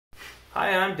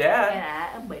Hi, I'm Dad.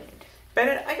 And I'm Bennett.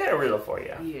 Bennett, I got a riddle for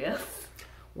you. Yes.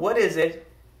 What is it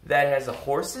that has a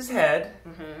horse's head?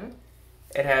 Mm-hmm.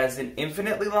 It has an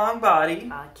infinitely long body.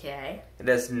 Okay. It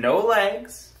has no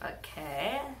legs.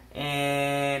 Okay.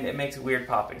 And it makes weird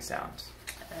popping sounds.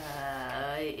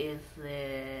 Is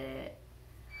it...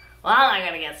 Well, I'm not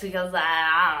gonna guess because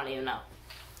I don't even know.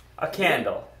 A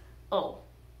candle. Oh.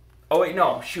 Oh, wait,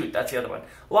 no. Shoot, that's the other one.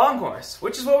 Long horse,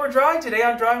 which is what we're drawing today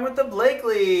on Drawing with the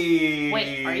Blakelys.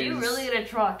 Wait, are you really gonna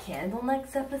draw a candle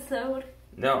next episode?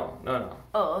 No.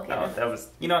 Oh, okay. No, that was...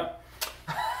 You know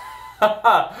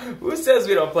what? Who says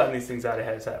we don't plan these things out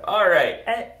ahead of time? All right.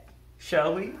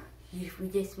 Shall we?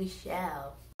 If we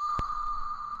shall.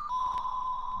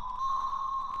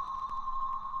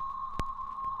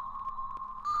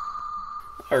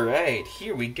 All right,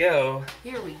 here we go.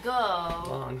 Here we go.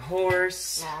 Long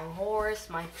horse. Long horse,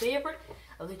 my favorite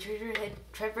of the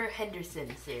Trevor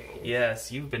Henderson series.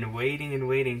 Yes, you've been waiting and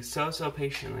waiting so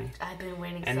patiently. I've been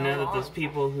waiting and so now long. that those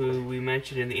people who we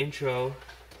mentioned in the intro...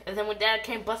 And then when Dad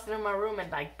came busting in my room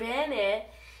and like, Bennett,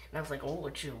 and I was like, oh,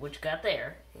 what you got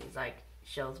there? He's like,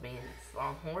 shows me his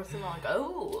long horse, and I'm like,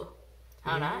 oh,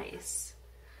 how nice.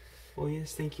 Well,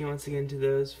 yes, thank you once again to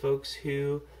those folks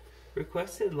who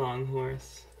requested long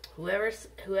horse.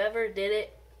 Whoever did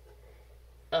it,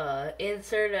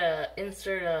 insert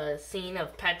a scene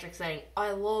of Patrick saying,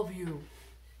 I love you.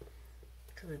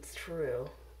 Because it's true.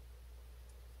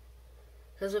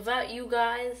 Because without you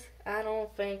guys, I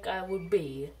don't think I would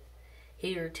be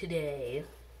here today.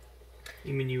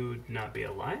 You mean you would not be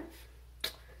alive?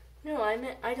 No, I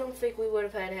meant I don't think we would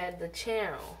have had the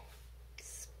channel.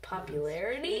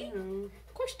 Popularity?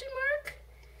 Question mark?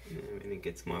 I mean, it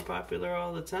gets more popular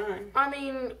all the time. I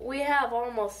mean, we have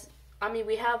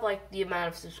like the amount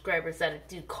of subscribers that a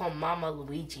dude called Mama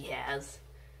Luigi has.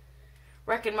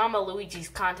 Reckon Mama Luigi's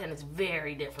content is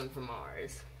very different from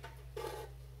ours.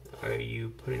 Are you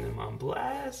putting them on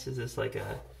blast? Is this like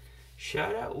a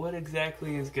shout out? What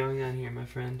exactly is going on here, my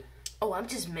friend? Oh, I'm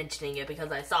just mentioning it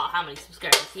because I saw how many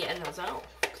subscribers he had and I was like, oh.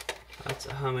 That's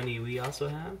how many we also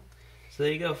have. So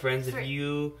there you go, friends. 3. If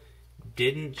you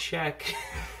didn't check,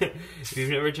 if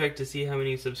you've never checked to see how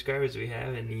many subscribers we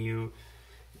have and you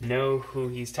know who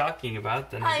he's talking about,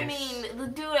 then I guess... mean, the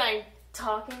dude I'm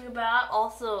talking about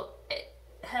also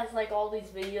has like all these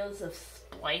videos of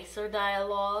Splicer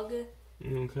dialogue.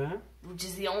 Okay. Which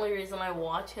is the only reason I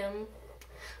watch him.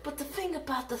 But the thing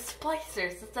about the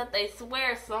Splicers is that they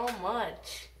swear so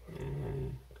much.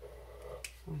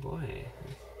 Oh boy.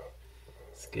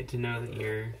 It's good to know that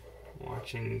you're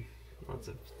watching lots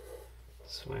of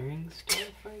swearing stuff,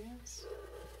 I guess.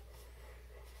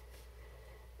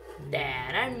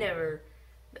 Dad,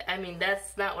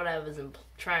 that's not what I was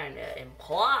trying to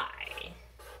imply.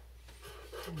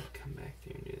 I'm gonna come back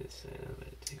there and do this side of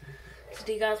it too. So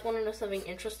do you guys want to know something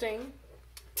interesting?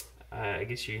 I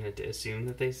guess you had to assume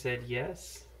that they said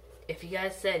yes. If you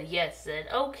guys said yes, then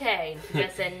okay. If you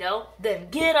guys said no, then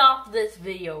get off this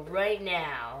video right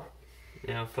now.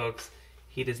 Now, folks,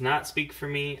 he does not speak for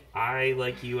me. I,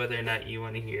 like you, whether or not you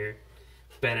want to hear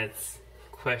Bennett's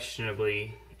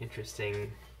questionably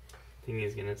interesting thing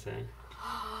he's going to say.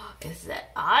 Is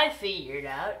that I figured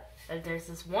out that there's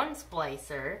this one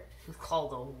Splicer who's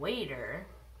called a waiter.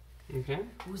 Okay.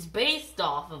 Who's based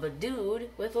off of a dude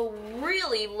with a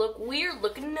really weird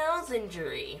looking nose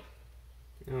injury.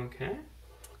 Okay.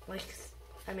 Like,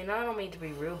 I mean, I don't mean to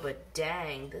be rude, but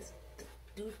dang, this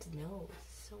dude's nose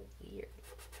is so weird.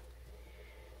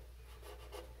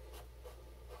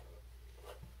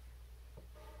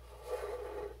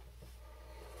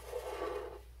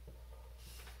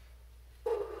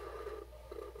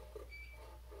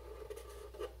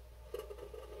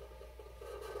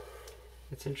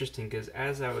 It's interesting because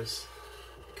as I was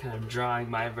kind of drawing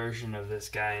my version of this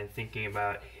guy and thinking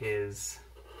about his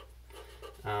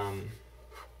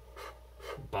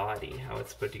body, how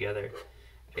it's put together,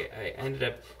 I ended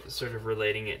up sort of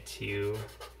relating it to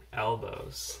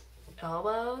elbows.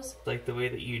 Elbows? Like the way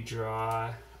that you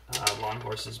draw Long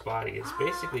Horse's body. It's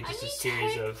basically just a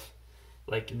series of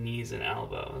like knees and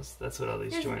elbows. That's what all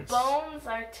these joints... His bones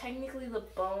are technically the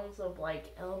bones of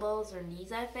like elbows or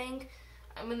knees, I think.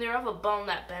 I mean, they're of a bone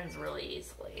that bends really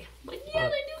easily. But yeah,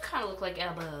 they do kind of look like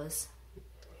elbows.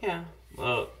 Yeah.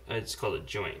 Well, it's called a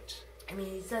joint. I mean,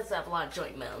 he does have a lot of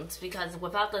joint bones, because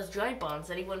without those joint bones,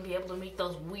 then he wouldn't be able to make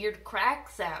those weird crack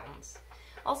sounds.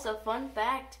 Also, fun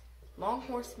fact, Long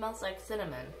Horse smells like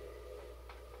cinnamon.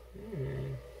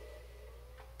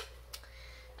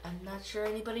 I'm not sure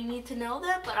anybody needs to know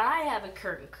that, but I have a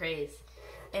curtain craze.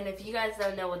 And if you guys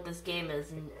don't know what this game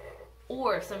is,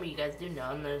 or if some of you guys do know,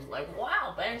 and there's like,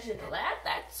 wow, Bennett,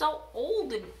 that's so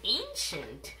old and ancient.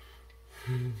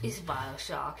 is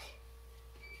Bioshock.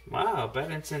 Wow,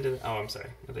 Bennett's into... Oh, I'm sorry.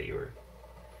 I thought you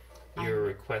were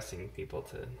requesting people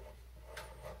to...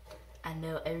 I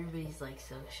know, everybody's like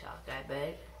so shocked, I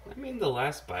bet. I mean, the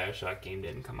last Bioshock game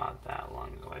didn't come out that long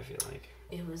ago, I feel like.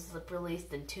 It was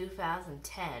released in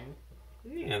 2010.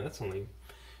 Yeah, that's only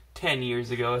 10 years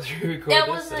ago as we record That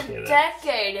this. was a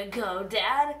decade ago,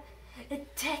 Dad. A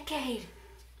decade.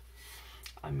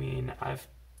 I mean,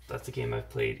 that's a game I've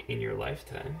played in your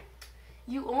lifetime.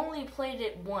 You only played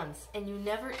it once, and you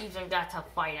never even got to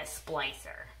fight a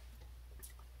splicer.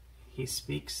 He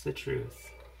speaks the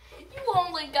truth. You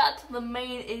only got to the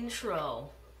main intro.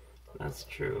 That's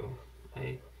true.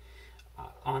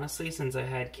 Honestly, since I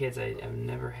had kids, I've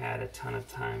never had a ton of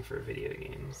time for video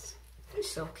games.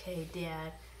 It's okay,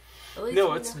 Dad. At least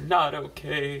No, it's not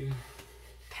okay.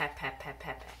 Pat, pat, pat,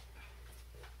 pat, pat.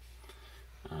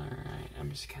 Alright, I'm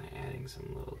just kind of adding some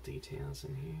little details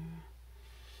in here.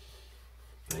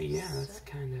 But yeah, that's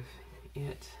kind of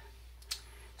it.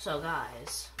 So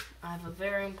guys, I have a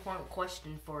very important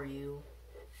question for you.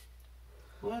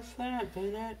 What's that,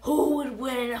 Bennett? Who would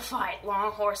win in a fight,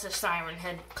 Long Horse or Siren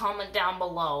Head? Comment down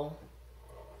below.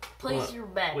 Place your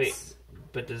bets. Wait,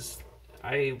 but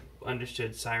I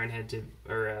understood Siren Head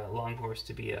or Long Horse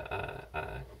to be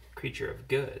a creature of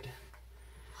good.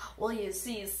 Well, you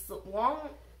see,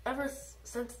 ever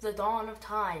since the dawn of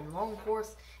time, Long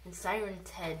Horse and Siren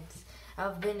Heads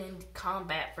have been in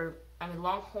combat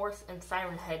Long Horse and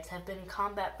Siren Heads have been in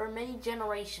combat for many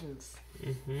generations.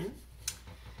 Mm-hmm.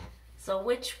 So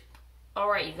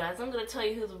alright you guys, I'm going to tell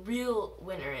you who the real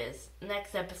winner is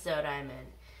next episode I'm in.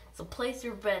 So place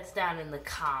your bets down in the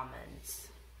comments.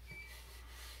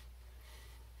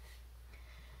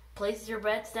 Place your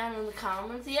bets down in the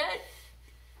comments yet?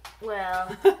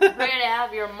 Well, you're going to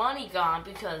have your money gone,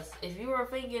 because if you were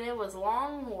thinking it was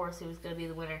Long Horse who was going to be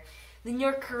the winner, then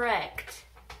you're correct.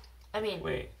 I mean,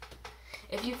 wait.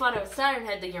 If you thought it was Siren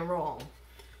Head, then you're wrong.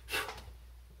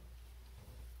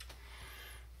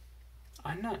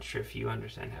 I'm not sure if you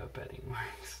understand how betting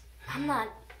works. I'm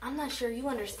not sure you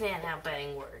understand how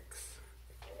betting works.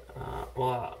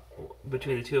 Well,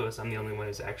 between the two of us, I'm the only one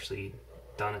who's actually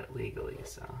done it legally,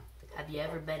 so... Have you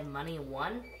ever bet money and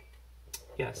won?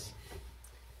 Yes.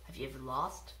 Have you ever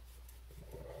lost?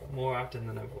 More often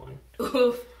than I've won.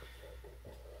 Oof.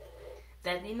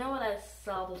 Dad, you know what a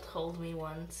Sobble told me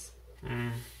once?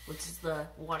 Which is the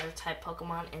water-type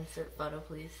Pokemon. Insert photo,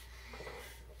 please.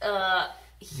 Not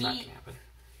gonna happen.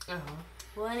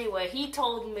 Well, anyway, he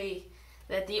told me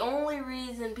that the only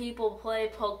reason people play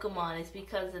Pokemon is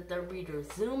because that they're either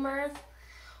Zoomers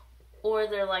or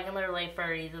they're like in their late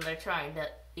 30s and they're trying to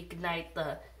ignite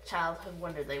the childhood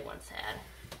wonder they once had.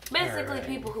 Basically, right.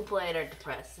 People who play it are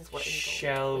depressed, is what he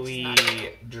told me. Shall we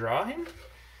draw him?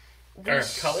 We Or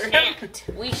color him?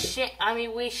 We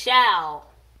shall.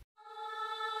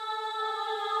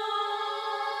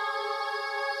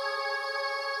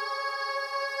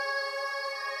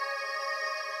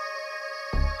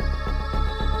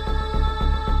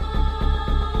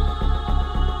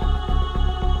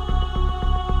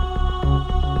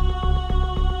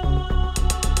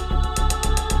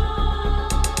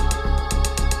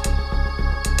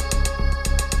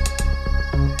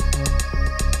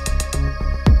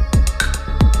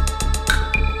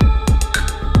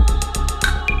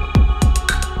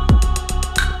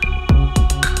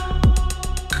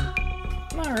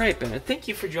 Alright, Bennett, thank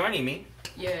you for joining me.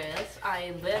 Yes, I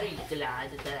am very glad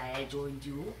that I joined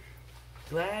you.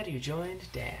 Glad you joined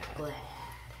Dad. Glad.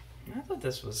 I thought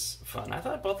this was fun. I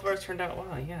thought both of ours turned out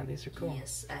well. Yeah, these are cool.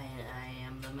 Yes, I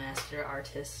am the master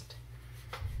artist.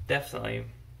 Definitely.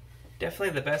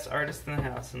 Definitely the best artist in the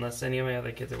house, unless any of my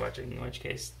other kids are watching, in which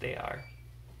case they are.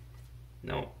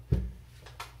 No.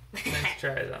 Nice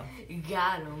try, though.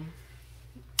 Got him.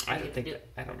 I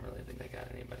don't really think I got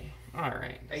anybody.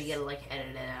 Alright. Are you gonna, like,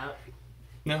 edit it out?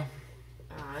 No.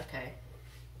 Oh, okay.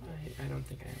 I don't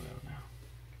think I will now.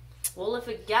 Well, if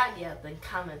it got you, then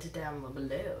comment down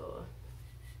below.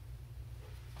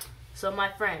 So,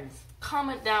 my friends,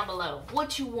 comment down below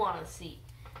what you want to see.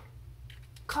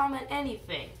 Comment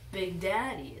anything. Big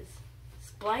Daddies.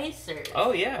 Splicers.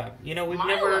 Oh, yeah. You know, we've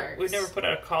never put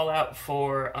out a call out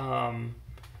for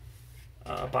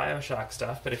Bioshock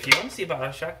stuff, but if you want to see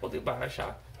Bioshock, we'll do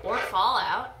Bioshock. Or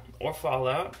Fallout. Or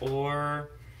Fallout,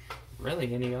 or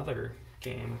really any other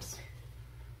games.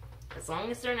 As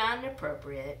long as they're not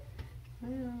inappropriate.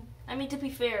 Yeah. I mean, to be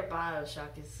fair,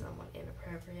 Bioshock is somewhat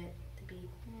inappropriate. To be...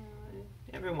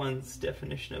 Everyone's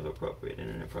definition of appropriate and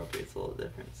inappropriate is a little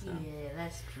different. So. Yeah,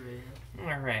 that's true.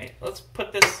 All right, let's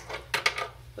put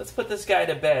this guy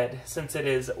to bed since it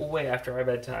is way after our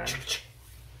bedtime.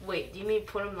 Wait, do you mean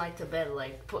put him like to bed?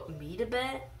 Like put me to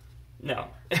bed? No.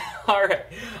 All right.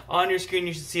 On your screen,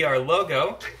 you should see our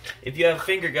logo. If you have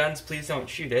finger guns, please don't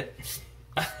shoot it.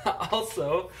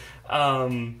 Also, go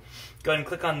ahead and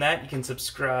click on that. You can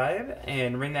subscribe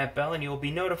and ring that bell, and you will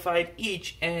be notified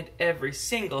each and every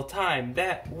single time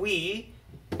that we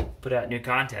put out new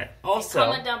content. Also,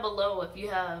 comment down below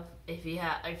if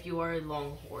you are a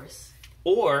long horse,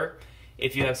 or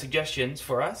if you have suggestions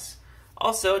for us.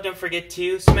 Also, don't forget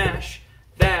to smash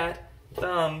that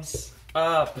thumbs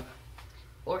up.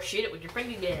 Or shoot it with your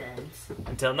finger guns.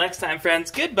 Until next time, friends,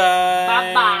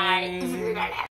 goodbye. Bye-bye.